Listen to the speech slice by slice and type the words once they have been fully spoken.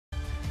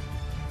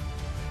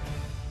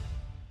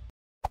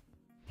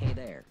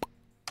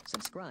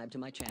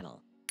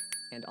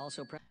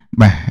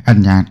Bà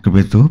anh nhạc của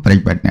việc số bởi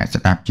bệnh nạ sẽ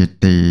đạp chế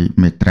tì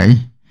mê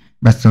trấy.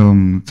 Bà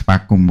xông sva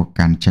cùng một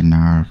kênh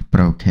channel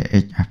Pro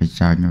KX ở phía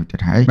sau nhau cho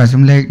thấy. Bà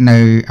xông lên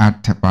nơi át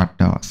thập bọt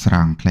đỏ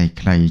Saang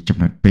clay trong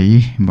nốt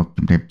bí một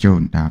trong đẹp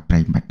chôn đã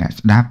bởi bệnh nạ sẽ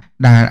đạp.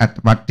 Đã át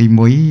thập bọt tí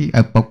mũi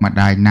ở bốc mà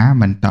đài ná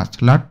mình tọt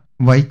slot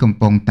với công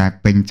pông tại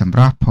bình xâm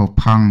rốt phô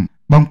phong.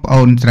 Bông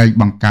ôn rây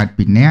bằng cài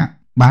bị nẹ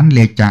bán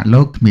lê trả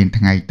lốt miền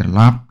thằng ngày trở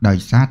lóp đời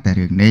sát tại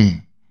rừng này.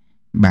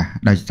 Bà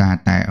đời xa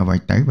tại ở vài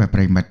tới và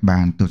bởi mật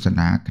bàn tu sân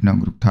á nông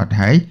rụt thọt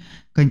hấy.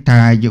 Kênh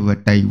thai dụ vật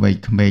tây vây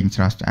Commune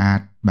sọt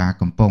át bà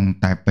công pông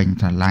tại bình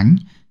thả lánh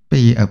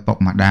vì ở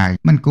bọc mà đài.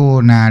 Mình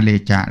cô na lê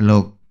trả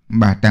lốt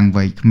bà tăng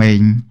vây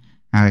Commune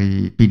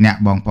hay bị nạ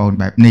bóng ôn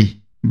bạp ni.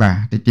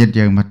 Bà thì tiết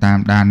dường mà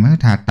tạm đàn mới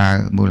thả tà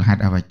mùa hạt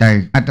ở vài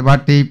tới. Át bà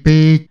tí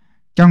pi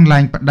trong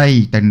lành bắt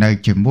đây từ nơi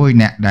chỉ môi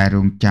nẹ đài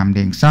rung chạm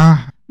điện so.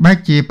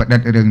 Bác chia bắt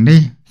đặt ở rừng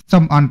đi.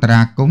 Xong ôn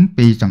tra cúng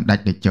pi xong đạch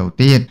để châu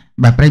tiết.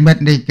 Bà prey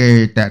mất đi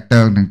kê tạ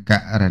tơn nâng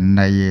cả rần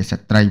này sạch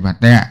trây vật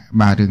nẹ.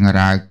 Bà rừng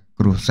ra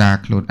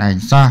Khsach luôn anh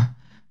so.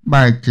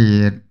 Bà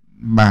chỉ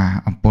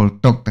bà ông bố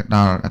tục tại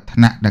đó là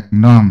thân nạ đặc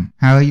nôm.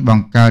 Hơi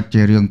bóng cao chỉ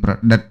rương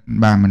bật đật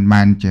bà mình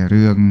mang chỉ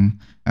rương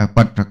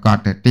bật ra cọt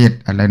để tiết.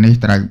 Ở lên này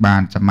trời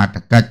bàn sẽ mặt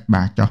cách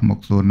bà cho một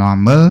số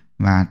nòm mơ.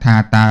 Và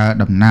tha ta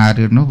đầm na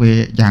rương nó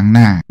về dạng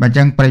nà. Bà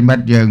chẳng prey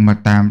mất dương mà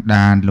tam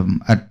đàn lùm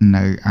ất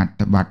nơi át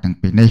tập bọt đằng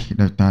bì này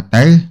đôi tỏ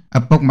tới.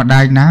 Ở bốc mà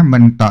đai ná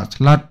mình tỏ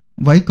slot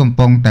với công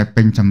pông tại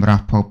bình xâm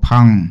rõp phô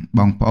phong.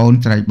 Bóng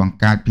ôn rây bằng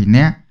cài bì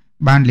nẹ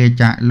ban lê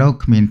trả lốt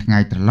miền thằng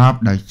ngày trở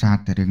lóp đời xa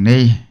tại rừng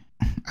này.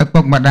 Ở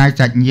bốc mà đai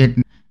sạch nhiệt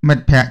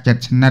mật phẹ chật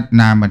nất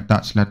nà mình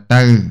tỏ slot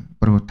tư.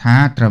 Bồ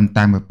thá trầm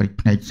tài một bịch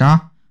này xó.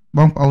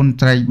 Bóng ôn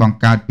rây bằng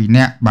cài bì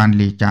nẹ ban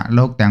lê trả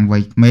lốt tàng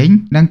vây mến.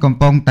 Nâng công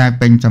pông tại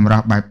bình xâm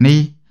rõp bạp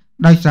ni.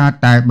 Đời xa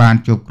tại bàn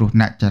chụp rụt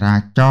nạ trả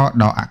ra cho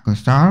đỏ ạc cơ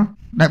xó.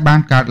 Đại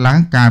ban cạt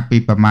láng cà bì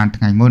bà màn thằng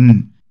ngày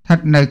môn.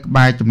 Thật nơi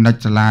bài chùm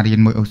nạch là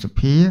riêng mùi ô sụp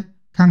phía.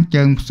 Kháng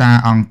chân xa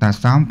ong ta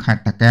xóm khát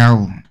ta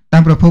kèo.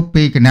 Tam pro phúc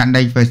bì kênh nạn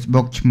đây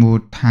Facebook chmù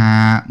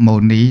thà mô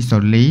ní sổ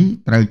lý.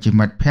 Trời chỉ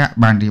mật phẹ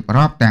bàn riêng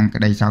rõp tàng cái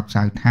đầy sọc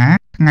sào thá.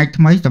 Ngày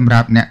thứ mấy xâm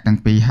rạp nẹ tầng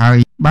bì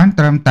hơi. Bán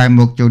trâm tại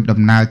một chút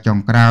đầm nào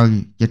chồng krao.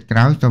 Chết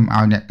krao xông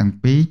ao nẹ tầng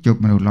bì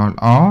chụp màu lò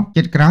ló.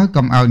 Chết krao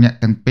công ao nẹ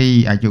tầng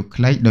bì ở dụ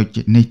khlây đôi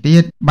chuyện này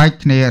tiết. Bách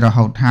nê rồi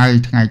hậu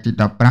thai ngày chỉ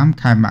đọc rám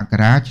khai mạc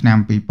rá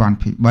năm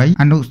 2007.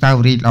 Anh ụ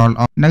sao rí lò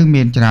ló nơi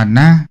miền trà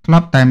na.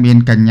 Klop tại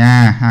miền cả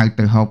nhà hai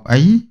từ hộp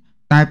ấy.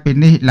 Tại bên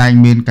này lại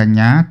miền cả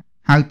nhà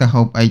hai từ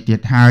hộp ấy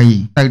tiết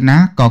hai. Từ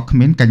ná có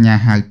Commune cả nhà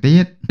hai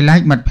tiết.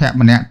 Lại mật phẹ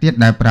mà nẹ tiết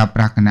đại bà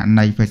bà cả nạn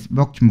này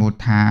Facebook một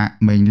thà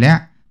mình lẽ.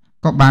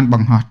 Có ban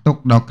bằng họ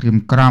tục đọc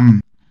kìm krom.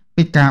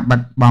 Vì ca bật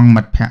bằng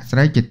mật phẹ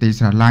sấy chỉ tì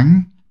sở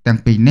lánh. Tàng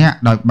bì nẹ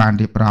đòi bàn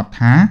điệp rộp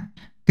thá.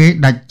 Kế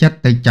đạch chất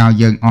từ chào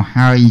dường ở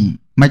hai.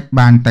 Mạch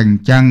bàn tầng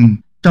chân.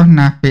 Cho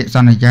na bệ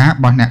son giá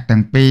bỏ nẹ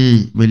tầng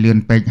bì. Vì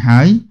lươn bệch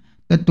hơi.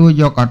 Tất tôi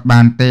vô cọt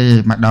bàn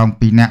tê mà đòn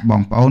bì nẹ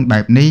bỏng ôn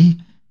bạp ní.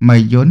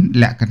 Mày dốn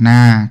lẹ cả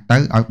na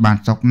tới ở bàn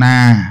sọc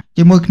na.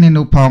 Chỉ môi khá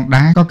nụ phong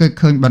đá có cái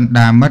khơi bần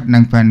đà mất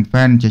nâng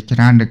fan chỉ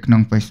ra được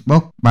nông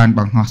Facebook. Bàn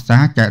bằng họ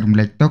xá chạy rung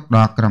lệch tốt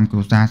đo cầm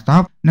Khsach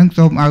shop. Nâng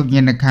xôm ao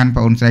nhiên là khăn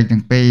và ôn dây tầng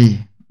bì.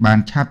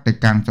 Bàn chắp tới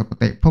càng sọc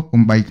tệ phúc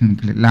cùng bay khẩn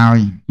khởi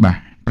lai. Bà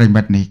prey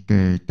bật này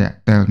kê tẹ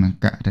tơ nâng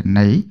cả rần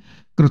nấy.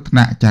 Khsach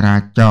nạ chà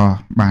ra cho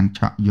bàn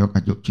chọn vô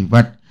cả dụ trí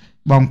vật.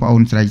 Bông và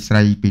ôn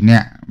sầy bị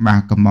nẹ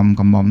bà cầm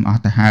mông ở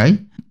tại hới.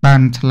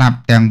 Bàn slap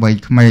tàng vây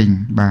Commune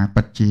bà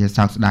bật chia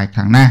sau đài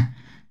kháng na.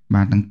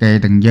 Bà tầng kê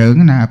tầng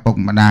dớng na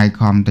bụng mà đài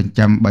khom tầng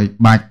châm bầy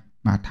bạch.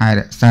 Bà thai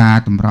đã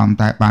xa tùm rõm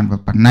tại bàn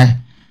vật bật này.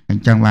 Hình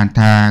chân bàn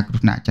thà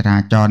Khsach nạ chà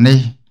ra cho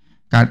ní.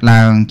 Các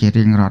làng chỉ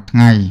riêng rọt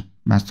ngay.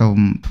 Bà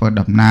xùm thua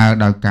đập na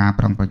đòi ca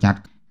prong pro chặt.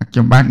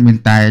 Trong bát miền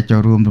tài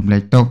cho rùm rùm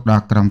lấy tốt đo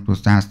cầm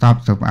Khsach shop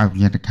xùm ao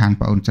nhiên khăn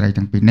và ôn sầy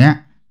tầng bì nẹ.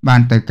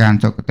 Bàn tới can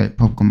cho có thể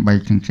phúc cùng bay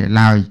khẩn sẽ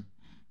lai.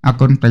 Ác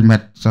con prey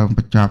mật xông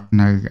bật chọc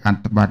nơi át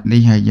tập bọt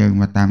ní hay dương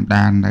và tam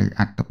đàn nơi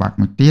át tập bọt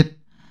một tiết.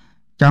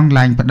 Trong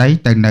lành bắt đấy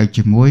từ nơi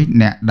chỉ muối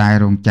nẹ đài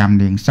rồng chăm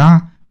liền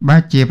xó. Ba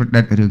chia bật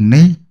đật rừng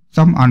ní.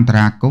 Xong ôn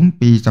tra cúng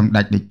pi xong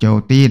đạch để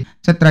châu tiết.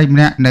 Sẽ trây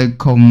nẹ nơi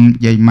khung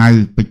dây màu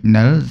bịch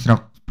nở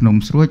rọc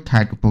nông sruốt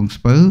khai của phùng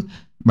spứ.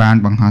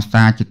 Bàn bằng họ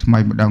xa chỉ thầm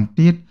một đồng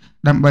tiết.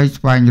 Đâm bây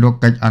xoay rô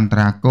cách ôn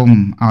tra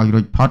cung. Ôi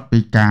rụt phót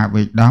pi ca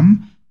về đóm.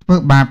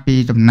 Phước ba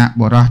pi xâm nạ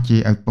bộ rõ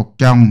chỉ ở bốc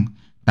trong.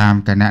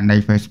 Tam cả nạn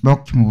này Facebook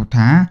mô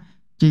thá.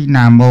 Chi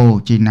nà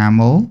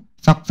mô.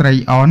 Sóc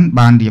srei on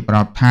ban điệp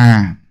rộp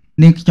thà.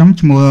 Nên chống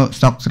mùa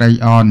sóc srei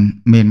on.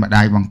 Mình mà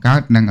đài bằng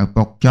cát nâng ở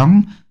bốc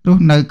chống.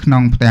 Rút nơi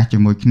khăn phá cho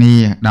mùi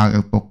khnia. Đòi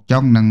ở bốc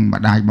chống nâng mà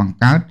đài bằng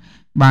cát.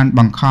 Ban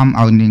bằng khom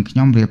ở nên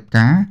nhóm riệp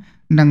cá.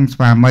 Nâng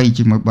xóa mây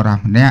chỉ mùi bà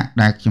rạp nẹ.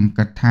 Đại chống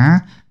cất thá.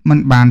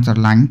 Mình ban sở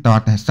lánh tỏ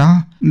tại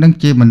xó. Nâng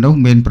chì mình lúc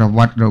mình bà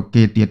vật rô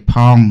kê tiệt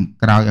phong.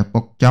 Krao ở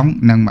bốc chống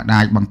nâng mà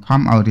đài bằng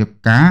khom ở riệp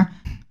cá.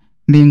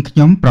 Nên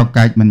nhóm bảo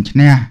cạch mình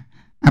nè.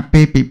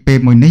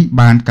 APPP mùi ní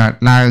bàn cả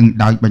làng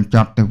đòi bệnh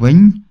chọt từ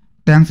vĩnh.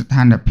 Đang sự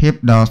than đập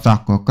hiếp đo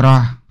sọc của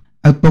cro.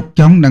 ឪពុក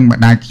ចុងនិងម្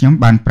ដាយខ្ញុំ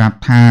បានប្រាប់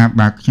ថា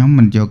បើខ្ញុំ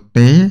មិនយក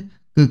ទេ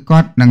គឺគា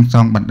ត់នឹងស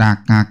ងបណ្ដា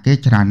ការគេ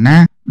ច្រើនណា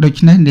ស់ដូ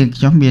ច្នេះនាង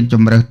ខ្ញុំមាន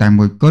ជំរើសតែ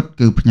មួយគត់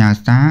គឺផ្ញើ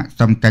សារ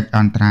សុំកិច្ចអ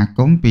ន្តរាគ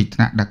មន៍ពីថ្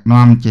នាក់ដឹក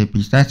នាំជា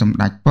ពិសេសសម្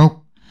ដេចពុក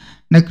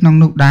នៅក្នុង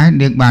នោះដែរ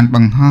នាងបានប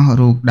ង្ហោះ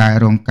រូបដែល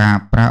រងការ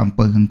ប្រើអំ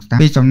ពើហិង្សា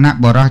ពីសំណាក់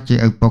បរិសុទ្ធជា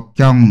ឪពុក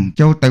ចុង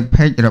ចូលទៅเพ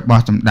จរប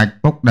ស់សម្ដេច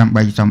ពុកដើម្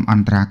បីសុំអ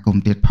ន្តរាគម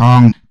ន៍ទៀតផ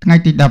ងថ្ងៃ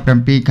ទី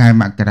17ខែ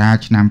មករា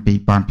ឆ្នាំ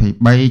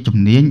2023ជំ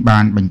នាញបា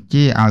នបញ្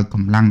ជាឲ្យក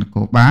ម្លាំងនគ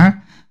របាល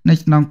នៅ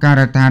ក្នុងការ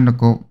ដ្ឋានន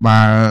គរ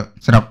បាល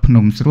ស្រុកភ្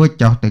នំស្រួច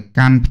ចុះទៅ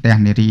កាន់ផ្ទះ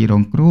នារីរ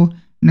ងគ្រោះ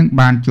និង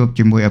បានជួប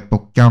ជាមួយឪពុ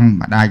កចុង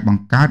ម្ដាយប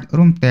ង្កើត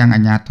រួមទាំងអា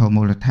ជ្ញាធរ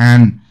មូលដ្ឋាន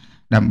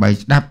ដើម្បី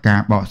ស្ដាប់ការ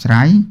បកស្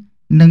រាយ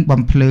និង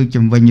បំភ្លឺ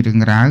ជំវិញរឿង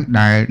រ៉ាវ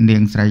ដែលនា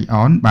ងស្រីអ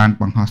នបាន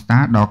បង្ហោះសា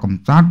រដ៏កំ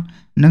សត់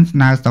និងស្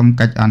នើសុំ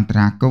កិច្ចអន្ត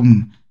រាគមន៍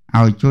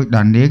ឲ្យជួយដ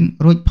ល់នាង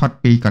រួចផុត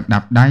ពីកណ្ដា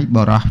ប់ដៃប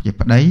រិសុទ្ធជា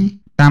ប្តី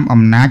តាម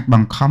អំណាចប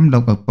ង្ខំលោ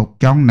កឪពុក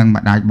ចុងនិង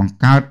ម្ដាយបង្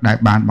កើតដែល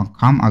បានបង្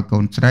ខំឲ្យកូ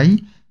នស្រី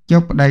យ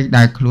កប្តី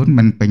ដែលខ្លួន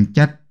មិនពេញ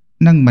ចិត្ត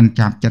និងមិន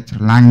ចាប់ចិត្តស្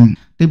រឡាញ់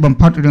ទីបំ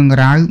ផុតរឿង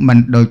រ៉ាវមិន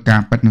ដោយកា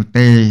រពិតនោះ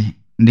ទេ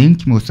នាង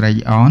ឈ្មោះស្រី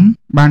អន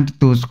បានទ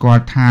ទួលស្គា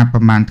ល់ថាប្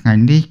រហែលថ្ងៃ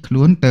នេះខ្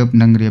លួនទៅ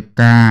នឹងរៀប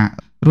ការ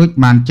រួច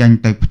បានចេញ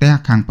ទៅផ្ទះ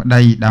ខាងប្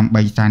តីដើម្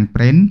បីសែន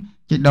ព្រេន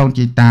ជីដូន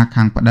ជីតា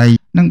ខាងប្តី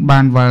និងបា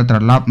នវិលត្រ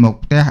ឡប់មក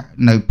ផ្ទះ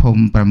នៅភូ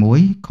មិ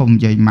6ឃុំ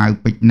យាយម៉ៅ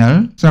ពេជ្រនិល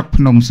ស្រុក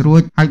ភ្នំស្រួ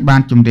ចហើយបា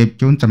នជម្រាប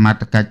ជូនសមត្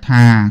ថកិច្ច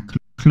ថា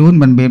ខ្លួន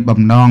មិនមានបំ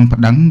ណងប្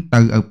តឹង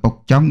ទៅឪពុក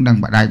ចុងនិង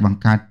ម្ដាយបង្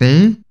កើតទេ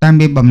តែ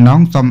មានបំណង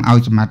សុំឲ្យ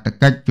សមត្ថ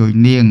កិច្ចជួយ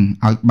នាង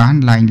ឲ្យបាន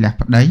លែងលះ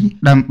ប្តី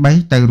ដើម្បី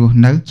ទៅរស់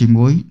នៅជា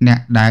មួយអ្នក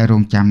ដែលរ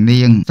ងចាំ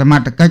នាងសម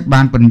ត្ថកិច្ច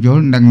បានពន្យ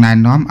ល់និងណែ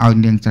នាំឲ្យ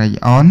នាងស្រី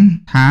អន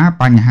ថា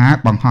បញ្ហា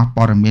បង្ហោះ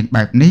ព័ត៌មាន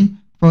បែបនេះ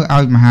ធ្វើ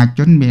ឲ្យមហាជ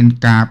នមាន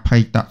ការភ័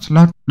យតក់ស្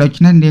លុតដូ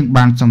ច្នេះនាង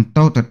បានសុំ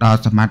ទោសទៅដល់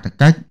សមត្ថ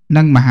កិច្ច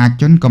និងមហា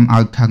ជនកុំ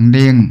ឲ្យខឹង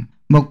នាង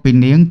មកពី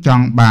នាងច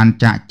ង់បាន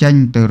ចាក់ចេញ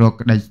ទៅរក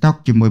ក្តីស្តុក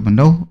ជាមួយម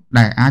នុស្ស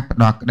ដែលអាចផ្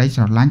ដល់ក្តី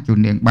ស្រឡាញ់ជូន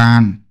នាងបា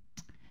ន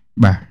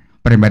បាទ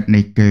ប្រិមិត្ត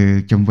នេះគឺ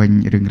ជំវិញ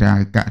រឿងរ៉ាវ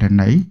ករ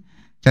ណី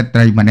ស្ត្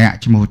រីម្នាក់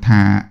ឈ្មោះ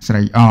ថាស្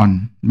រីអន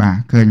បាទ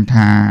ឃើញ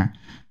ថា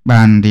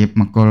បានរៀប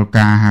មង្គល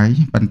ការហើយ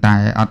ប៉ុន្តែ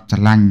អត់ស្រ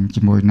ឡាញ់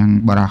ជាមួយនឹង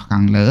បរិសុទ្ធខា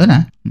ងលើណា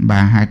បា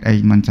ទហេតុអី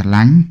មិនស្រ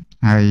ឡាញ់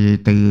ហើយ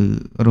ទៅ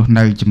រស់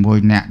នៅជាមួយ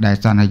អ្នកដែល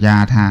សន្យា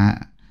ថា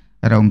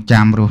រង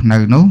ចាំរស់នៅ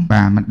នោះ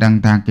បាទមិនដឹង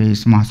ថាគេ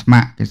ស្មោះស្ម័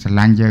គ្រគេស្រ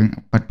ឡាញ់យើង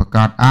ពិតប្រាក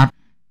ដអត់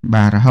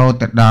បាទរហូត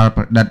ទៅដល់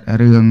ប្រឌិត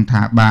រឿង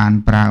ថាបាន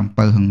ប្រើអំ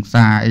ពើហិង្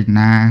សាអី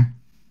ណា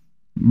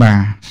បា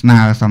ទស្នើ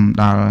សុំ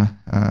ដល់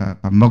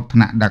ប្រមុខថ្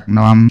នាក់ដឹក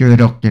នាំជួយ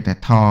រកយុត្តិ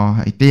ធម៌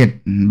អីទៀត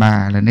បាទ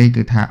ឥឡូវនេះ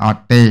គឺថាអ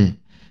ត់ទេ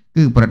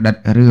គឺប្រឌិត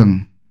រឿង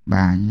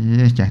បាទ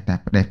ចេះតែ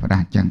ផ្ដេសផ្ដា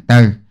ស់ចឹង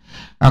ទៅ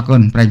អរគុ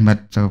ណប្រិយមិត្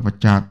តចូលប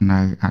ញ្ចប់នៅ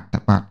អត្ថ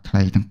បទខ្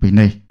លីទាំងពីរ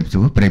នេះ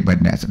សួរប្រិយមិត្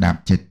តអ្នកស្ដាប់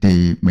ជាទី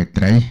មេ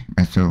ត្រី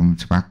បាទសូម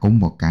ស្វាគមន៍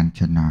មកកាន់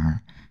Channel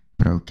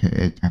Prek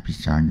អភិ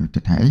សាញយុទ្ធ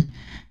ថៃ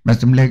បាទ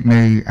សំឡេង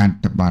នៅអត្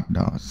ថបទ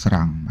ដ៏ស្រ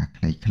ង់បាទ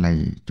ខ្លី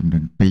ៗចំនួ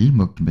ន2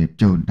មកជម្រាប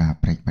ជូនដល់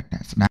ប្រិយមិត្តអ្ន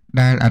កស្ដាប់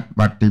ដែលអត្ថ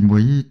បទទី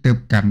1ទើប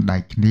កាន់ដៃ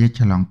គ្នា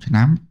ឆ្លងឆ្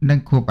នាំនិង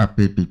ខួបអា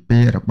ពាហ៍ពិពា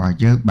ហ៍របស់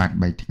យើងបាន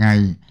3ថ្ងៃ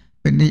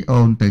ពេលនេះ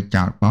អូនទៅ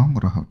ចោលបង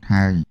រហូត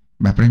ហើយ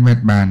បាទប្រិយមិត្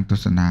តបានទ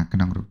ស្សនាក្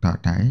នុងរូបថត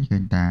ថៃឃើ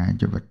ញថា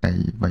យុវតី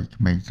វ័យ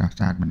ក្មេងស្រស់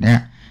ស្អាតម្នា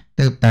ក់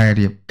ទើបតែ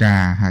រៀបកា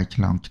រហើយ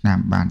ឆ្លងឆ្នាំ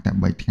បានតែ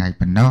3ថ្ងៃ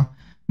ប៉ុណ្ណោះ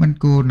មិន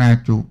គួរណា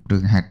ជួបរឿ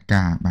ងហេតុ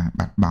ការណ៍បាទ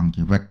បាត់បង់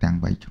ជីវិតទាំង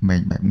វ័យក្មេង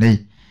បែបនេះ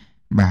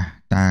បាទ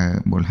តើ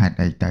មូលហេតុ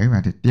អីទៅបា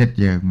ទទៅទៀត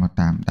យើងមក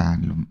តាមដាន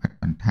លំអិត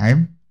បន្ថែម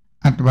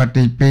អត្ថបទ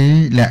ទី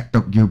2លាក់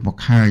ទុកយូរមក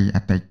ហើយអ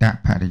តីត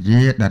ភរិ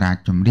យាតារា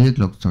ចម្រៀង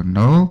លោកសូ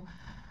ណូ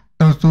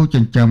តស៊ូចិ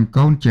ញ្ចឹម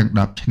កូនជាង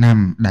10ឆ្នាំ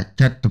ដាច់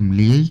ចិត្តទម្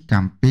លាយក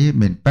ម្ពី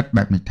មានពិត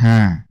បែបនេះថា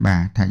បា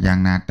ទថាយ៉ាង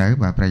ណាទៅ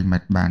បាទប្រិយមិ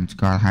ត្តបានស្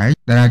គាល់ហើយ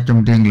តារាច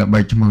ម្រៀងល្បី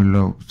ឈ្មោះ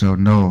លោកសូ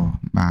ណូ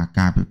បាទ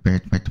ការពិពេ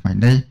ទ្យថ្មី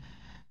នេះ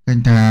ឃើញ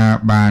ថា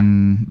បាន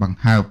បង្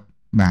ហើប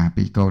បាទ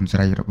ពីកូនស្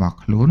រីរបស់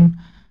ខ្លួន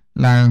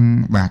ឡើង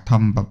បាទ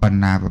ធំប៉ុ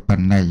ណ្ណាប៉ុ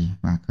ណ្ណី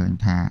បាទឃើញ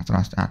ថាស្រ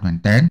ស់ស្អាតមែន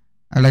ទែន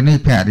ឥឡូវនេះ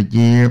ភរិ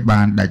យា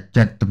បានដាច់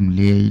ចិត្តទម្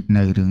លាយ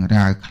នៅរឿង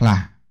រ៉ាវខ្លះ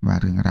បាទ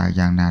រឿងរ៉ាវ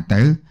យ៉ាងណា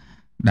ទៅ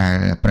ដែល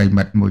ប្រិ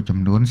មិត្តមួយចំ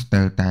នួនស្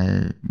ទើរតែ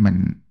មិន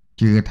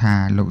ជឿថា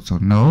លោកសូ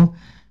ណូ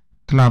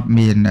ធ្លាប់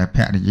មានភ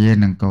រិយា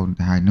និងកូន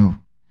ទៅហើយនោះ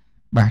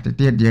បាទទៅ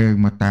ទៀតយើង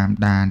មកតាម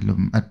ដាន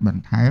លំអិតប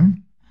ន្ថែម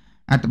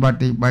អត្ថបទ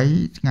ទី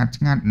3ស្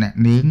ងាត់អ្នក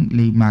នាង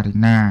លីម៉ារី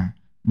ណា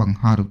បង្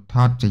ហោះរូបថ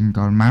តចេញក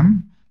លម៉ាំ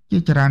ជា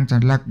ច្រើនច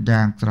លឹក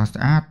យ៉ាងស្រស់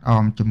ស្អាតអ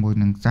មជាមួយ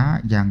នឹងសារ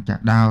យ៉ាងចា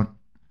ក់ដោត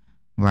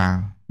វ៉ាវ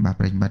បាទ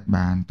ប្រិមិត្ត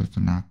បានទស្ស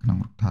នាក្នុង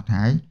រូបថត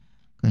ហើយ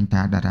ឃើញ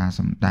ថាតារា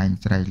សម្ដែង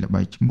ស្រីល្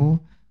បីឈ្មោះ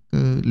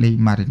គឺលី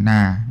ម៉ារីណា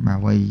បាទ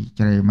វ័យ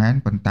ជ្រេមែន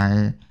ប៉ុន្តែ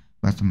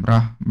បាទសម្រ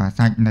ស់បាទ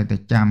សាច់នៅតែ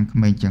ចាំក្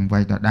មេងជាងវ័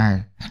យដដែល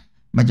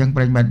បើចឹង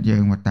ប្រិមិត្តយើ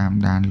ងមកតាម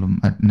ដានលំ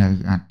អិតនៅ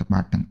អត្ថប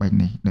ទទាំង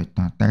3នេះដូច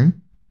តទៅ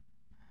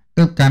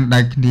ទើបកាន់ដៃ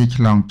គ្នា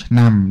ឆ្លងឆ្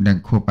នាំនិង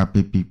ខួបអា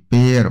ពាហ៍ពិ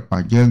ពាហ៍រប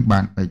ស់យើងបា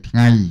ន3ថ្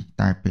ងៃ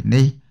តែពេល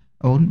នេះ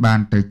អូនបាន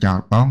ទៅចោល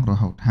បងរ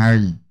ហូតហើយ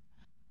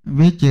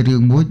វាជារឿ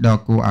ងមួយដ៏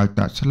គួរឲ្យ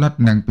តក់ស្លុត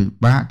និងពិ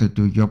បាកទ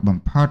ទួលយកបំ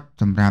ផុត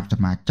សម្រាប់ស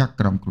មាជិក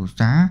ក្រុមគ្រួ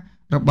សារ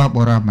របស់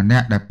បុរសម្នា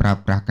ក់ដែលប្រើ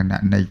ប្រាស់គណ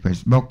នី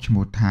Facebook ឈ្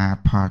មោះថា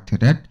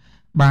Portrait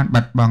បាន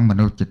បាត់បង់ម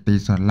នុស្សជាទី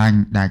ស្រឡាញ់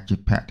ដែលជា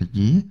ភរិ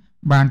យា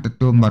បានទ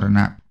ទួលមរ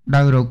ណៈ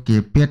ដោយរោគា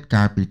ពាធ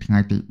កាលពីថ្ងៃ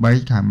ទី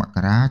3 ខែមក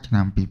រាឆ្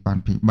នាំ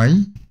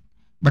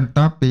2023បន្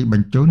ទាប់ពីប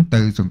ញ្ជូន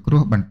ទៅសង្គ្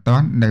រោះបន្ទា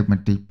ន់នៅម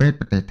ន្ទីរពេទ្យ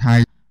ប្រទេសថៃ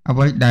អ្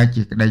វីដែល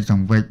ជាក្តីស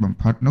ង្វេគបំ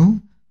ផុតនោះ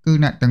គឺ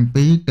អ្នកទាំង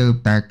ពីរទើប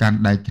តែកាន់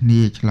ដៃគ្នា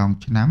ឆ្លង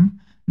ឆ្នាំ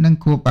និង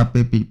ខួបអា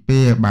ពាហ៍ពិពា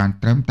ហ៍បាន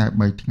ត្រឹមតែ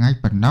3ថ្ងៃ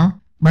ប៉ុណ្ណោះ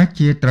បែរ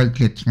ជាត្រូវ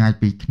ឃ្លាតឆ្ងាយ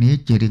ពីគ្នា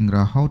ជារៀងរ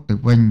ហូតទៅ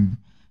វិញ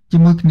ជា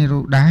មួយគ្នា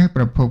នោះដែរ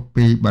ប្រភព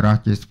ពីបរិសុ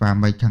ទ្ធជាស្វា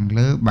មីខាង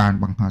លើបាន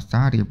បង្ហោះ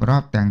សាររៀបរា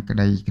ប់ទាំងក្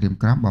តីក្រៀម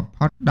ក្រំបំ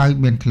ផុតដោយ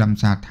មានខ្លឹម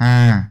សារថា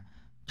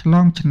ឆ្ល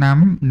ងឆ្នាំ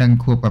និង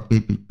ខួបអាពា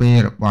ហ៍ពិពា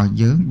ហ៍របស់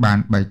យើងបាន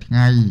3ថ្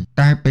ងៃ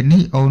តែពេល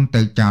នេះអូន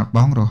ទៅចោលប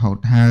ងរហូត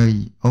ហើយ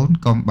អូន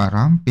កុំបារ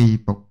ម្ភពី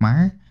ពុកម៉ែ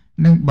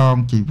និងបង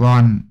ជីវ័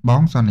នប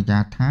ងសន្យា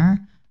ថា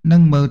នឹ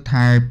ងមើល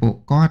ថែពួក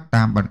គាត់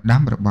តាមបណ្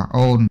ដាំរបស់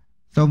អូន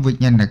សូមវិ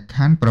ញ្ញាណក្ខ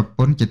ន្ធប្រព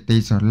ន្ធជាទី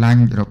ស្រឡា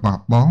ញ់រប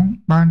ស់បង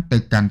បានទៅ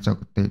កាន់សុគ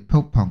តិភ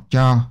ពផង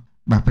ចោះ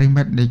បាទប្រិ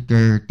មិត្តនេះ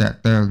គឺតក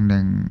តើងនឹ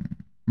ង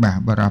បាទ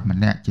បរិបម្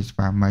នាក់ជាស្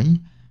វាមី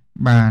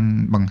បាន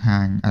បង្ហា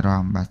ញអារ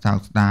ម្មណ៍បាទសោក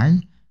ស្ដាយ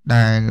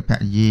ដែលភ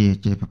រិយា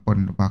ជាប្រពន្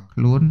ធរបស់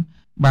ខ្លួន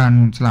បាន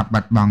ស្លាប់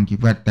បាត់បង់ជី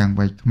វិតទាំង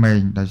វ័យក្មេង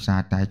ដោយសា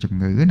រតែជំ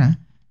ងឺណា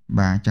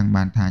បាទអញ្ចឹង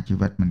បានថាជី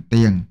វិតមិន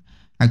ទៀង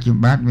ហើយខ្ញុំ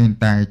បាទមាន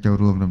តែចូល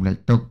រួមរំលែក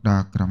ទុក្ខដ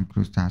ល់ក្រុមគ្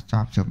រួសារស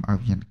ពសូមឲ្យ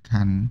វិញ្ញាណក្ខ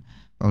ន្ធ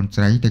បង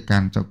ស្រីទៅកា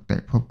ន់សុគតិ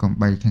ភពកំ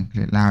បីខាងឃ្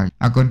លាតឡើយ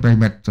អរគុណប្រិ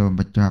មិត្តសូម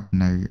បញ្ចប់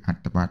នៅអ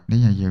ត្ថបទនេះ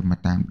ហើយយើងមក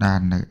តាមដាន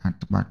នៅអត្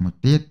ថបទមួយ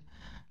ទៀត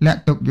លា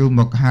ក់ទុកយូរ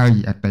មកហើយ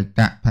អតី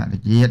តភរិ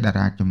យាតា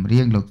រាចម្រៀ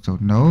ងលោកសូ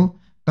ណូ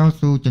ត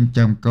ស៊ូចិញ្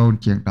ចឹមកូន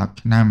ជាង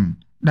10ឆ្នាំ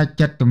ដាច់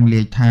ចិត្តទម្លា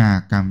យថា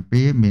កម្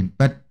ពុជាមាន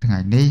ពិតថ្ងៃ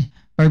នេះ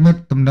ប្រិមិត្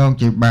តទំនង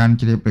ជាបាន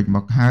ជ្រាបពេញម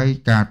កហើយ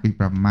កាលពី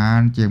ប្រមាណ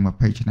ជាង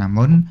20ឆ្នាំ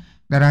មុន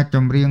តារាច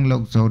ម្រៀងលោ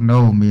កសូណូ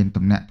មាន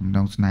ទំនាក់ទំន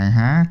ងស្នេ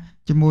ហា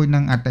ជាមួយនឹ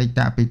ងអតីត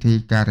ពិធី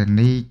ការ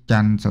នីច័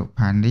ន្ទសុ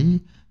ផានី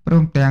ព្រ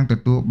មទាំងទ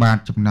ទួលបាន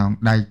ចំណង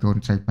ដៃកូន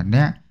ស្រីម្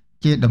នាក់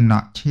ជាដំណ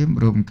ក់ឈាម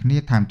រួមគ្នា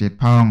ថែមទៀត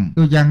ផង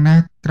ទូយ៉ាងណា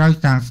ក្រោយ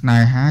សាងស្នេ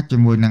ហាជា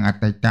មួយនឹងអ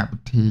តីតពិ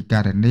ធីកា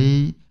រនី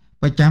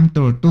ប្រចាំ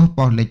ទូរទស្សន៍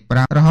ប៉ុស្តិ៍លេខ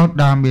5រហូត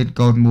ដល់មាន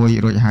កូនមួយ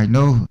រួចហើយ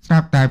នោះស្រា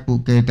ប់តែពួក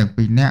គេទាំង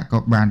ពីរនាក់ក៏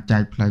បានចែ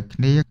កផ្លូវគ្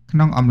នាក្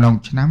នុងអំឡុង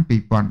ឆ្នាំ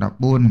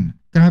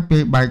2014ក្រោយពេ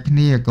លបែកគ្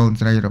នាកូន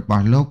ស្រីរប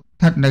ស់លោក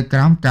ស្ថិតនៅក្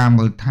រោមការ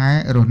មើលថែ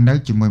រស់នៅ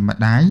ជាមួយម្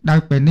ដាយដោយ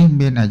ពេលនេះ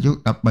មានអាយុ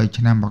13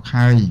ឆ្នាំមក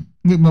ហើយ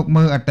ងាកមក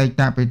មើលអតី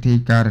តពិធី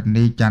ការ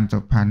នីច័ន្ទសុ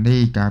ផានី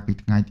កាលពី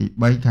ថ្ងៃទី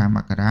3 ខែម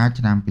ករា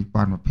ឆ្នាំ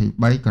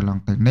2023កន្លង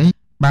ទៅនេះ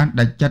បាន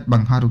ដាច់ចិត្តប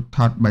ង្ហោះរូបថ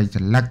ត3ស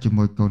ន្លឹកជា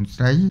មួយកូន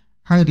ស្រី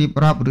ហើយរៀប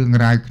រាប់រឿង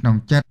រ៉ាវក្នុង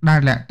ចិត្តដែល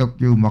លាក់ទុក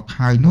យូរមក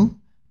ហើយនោះ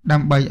ដើ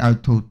ម្បីឲ្យ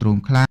ធូរទ្រូង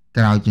ខ្លះ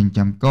ក្រោយចិញ្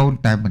ចឹមកូន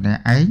តែម្នា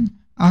ក់ឯង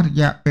អស់រ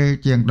យៈពេល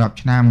ជាង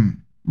10ឆ្នាំ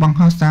បង្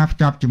ហោះសារភ្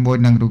ជាប់ជាមួយ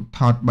នឹងរូបថ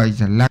ត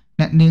3សន្លឹក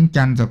អ្នកនាង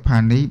ច័ន្ទសុផា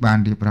នីបាន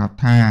រៀបរាប់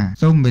ថា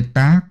សូមមេត្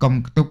តាកុំ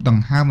ខ្ទប់ដ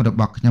ង្ហើមរ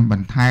បស់ខ្ញុំប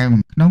ន្ថែម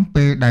ក្នុង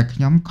ពេលដែលខ្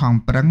ញុំខំ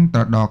ប្រឹងត្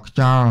រដរខ្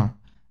យល់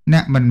អ្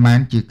នកមិនមែន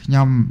ជាខ្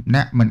ញុំអ្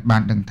នកមិនបា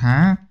នដឹងថា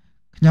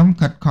ខ្ញុំ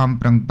ខិតខំ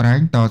ប្រឹងប្រែង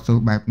តស៊ូ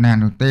បែបណា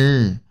នោះទេ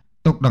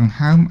ទុកដង្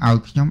ហើមឲ្យ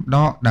ខ្ញុំដ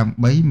កដើម្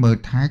បីមើល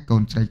ថែកូ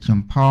នស្រីខ្ញុំ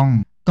ផង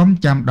កុំ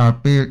ចាំដល់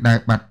ពេលដែល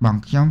បាត់ប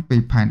ង់ខ្ញុំពី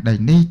ផែនដី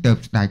នេះទៅ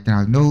ស្ដាយក្រោ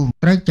យនោះ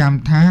ត្រូវចាំ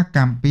ថាក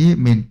ម្ពុជា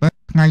មានពិត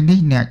ថ្ងៃនេះ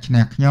អ្នកឈ្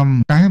នះខ្ញុំ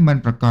តែមិន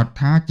ប្រកាស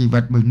ថាជីវិ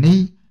តមួយនេះ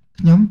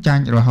ខ្ញុំចា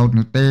ញ់រហូត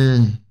នោះទេ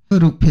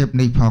រូបភាព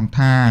នេះផង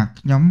ថា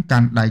ខ្ញុំកា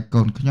ន់ដៃ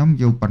កូនខ្ញុំ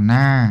យូរប៉ុណ្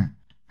ណា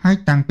ហើយ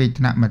តាំងពី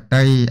ថ្នាក់មត្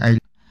តេយ្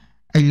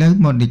យឥឡូវ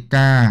មនិ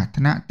កា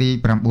ថ្នាក់ទី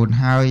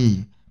9ហើយ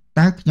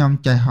តើខ្ញុំ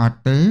ចេះហត់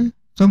ទេ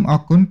សូមអរ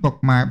គុណពុក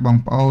ម៉ែបង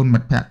ប្អូនមិ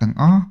ត្តភក្តិទាំង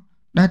អស់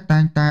ដែលតែ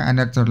ងតែអា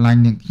ណិតស្រឡា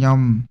ញ់នឹងខ្ញុំ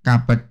ការ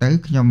ពិតទៅ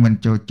ខ្ញុំមិន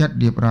ចូលចិត្ត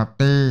រៀបរាប់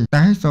ទេ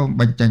តែសូម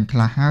បញ្ចេញខ្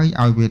លះហើយ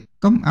ឲ្យវា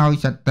កុំឲ្យ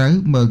សត្រូវ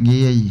មើល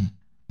ងាយ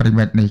ប្រិ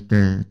មិត្តនេះ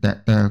គឺតក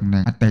តើងនឹ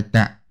ងអតីត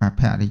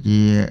ភរិ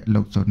យា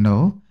លោកសូណូ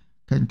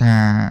ឃើញថា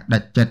ដា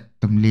ច់ចិត្ត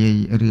ទម្លាយ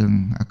រឿង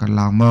កន្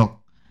លងមក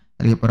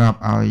រៀបរាប់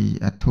ឲ្យ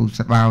ធូរ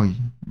ស្បើយ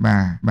បា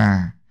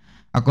ទ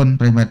អរគុណ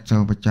ប្រិមិត្តចូ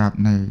លបញ្ចប់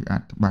នៅអ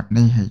ត្ថបទ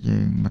នេះហើយយើ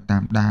ងមកតា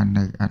មដាន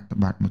នៅអត្ថ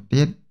បទមួយ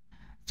ទៀត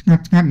ស្ងា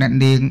ត់អ្នក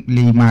នាង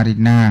លីម៉ារី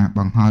ណាប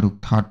ង្ហោះរូប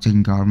ថត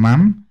single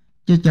mom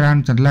ជាច្រើន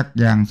សន្លឹក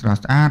យ៉ាងស្រ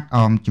ស់ស្អាតអ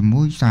មជា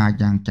មួយសារ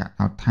យ៉ាងចាក់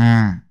ដោតថា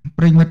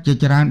ប្រិមិត្តជា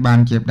ច្រើនបាន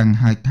ជៀបដឹង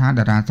ហើយថា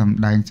តារាសម្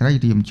ដែងស្រី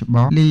រៀមច្ប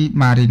ងលី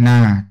ម៉ារីណា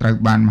ត្រូវ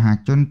បានមហា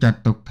ជនចាត់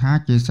ទុកថា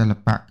ជាសិល្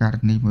បករ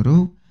នីមួយរូ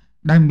ប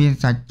ដែលមាន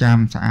សាច់ចាំ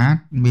ស្អាត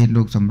មាន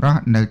រូបសម្រ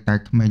ស់នៅតែ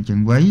ក្មេងជា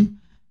ងវ័យ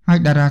ហើយ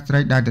តារាស្រី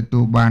ដែលទទួ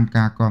លបាន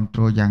ការគាំទ្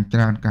រយ៉ាងច្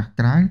រើនកាស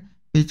ក្រៅ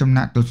ពីសំ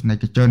ណាក់ទស្សនិ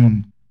កជន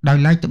ដោយ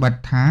ឡែកត្បិត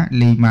ថា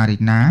លីម៉ារី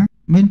ណា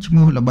មានឈ្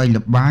មោះល្បី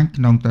ល្បាញ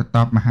ក្នុងត្រត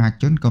បមហា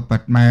ជនក៏ពិ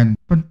តមែន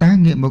ប៉ុន្តែ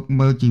ងាកមក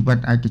មើលជីវិត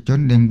ឯកជន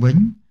នាងវិញ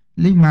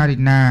លីម៉ារី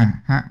ណា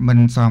ហាក់មិន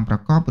សមប្រ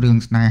កបរឿង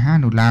ស្នេហា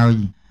នោះឡើយ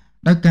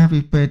ដោយការ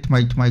វិភាគថ្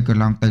មីក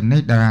ន្លងទៅ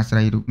នេះតារាស្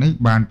រីរូបនេះ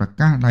បានប្រ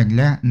កាសឡើង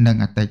លះនឹង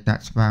អតីត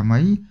ស្វា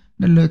មី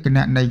នៅលើគណ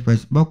នី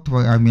Facebook ធ្វើ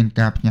ឲ្យមាន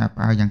ការភ្ញាក់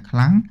ផ្អើលយ៉ាងខ្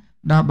លាំង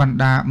ដល់បណ្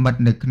ដាមិត្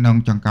តនៅក្នុង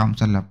ចង្កោម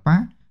សិល្បៈ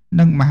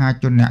និងមហា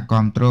ជនអ្នក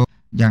គាំទ្រ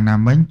យ៉ាងណា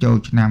មិញចូល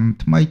ឆ្នាំ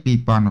ថ្មី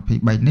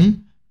2023នេះ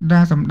តា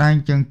រាសម្ដែង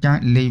ជើងចា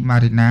ស់លីម៉ា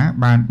រីណា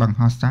បានបង្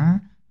ហោះសារ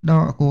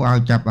ដ៏គួរឲ្យ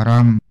ចាប់អារ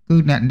ម្មណ៍គឺ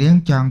អ្នកនាង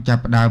ចង់ចា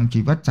ប់ផ្ដើម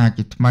ជីវិតសា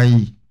ជាថ្មី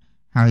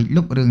ហើយ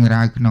លុបរឿង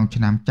រ៉ាវក្នុង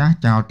ឆ្នាំចាស់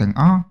ចោលទាំង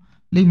អស់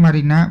លីម៉ា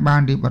រីណាបា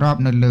នរៀបរាប់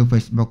នៅលើ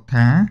Facebook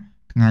ថា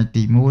ថ្ងៃ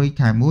ទី1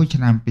 ខែ 1 ឆ្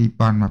នាំ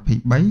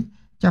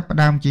 2023 ចាប់ផ្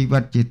ដើមជីវិ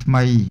តជាថ្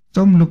មី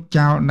សូមលុប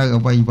ចោលនៅ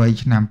អ្វីៗ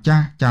ឆ្នាំចា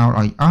ស់ចោល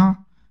ឲ្យអស់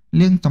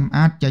លាងសម្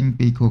អាតចេញ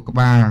ពីខួរក្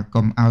បាល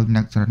កុំឲ្យ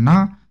នឹកស្រ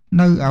ណោះ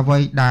នៅអ្វី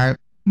ដែល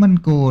មិន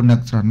គួរនឹក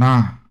ស្រណោះ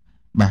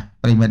បាទ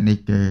ប្រិមិត្តនេះ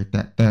គឺ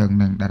តេតើង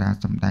នឹងតារា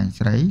សម្ដែង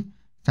ស្រី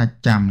សាច់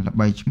ចាំល្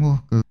បីឈ្មោះ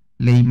គឺ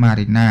លីម៉ា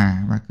រីណា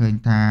បាទឃើញ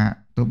ថា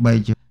ទោះបី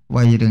ជា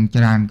វ័យរឿង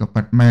ច្រើនក៏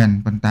ពិតមែន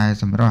ប៉ុន្តែ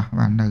សម្រស់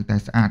បាននៅតែ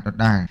ស្អាតដ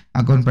ដែលអ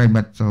រគុណប្រិ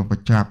មិត្តសូមប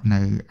ញ្ចប់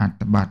នៅអត្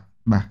ថបទ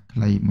បាទខ្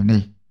លីមួយ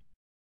នេះ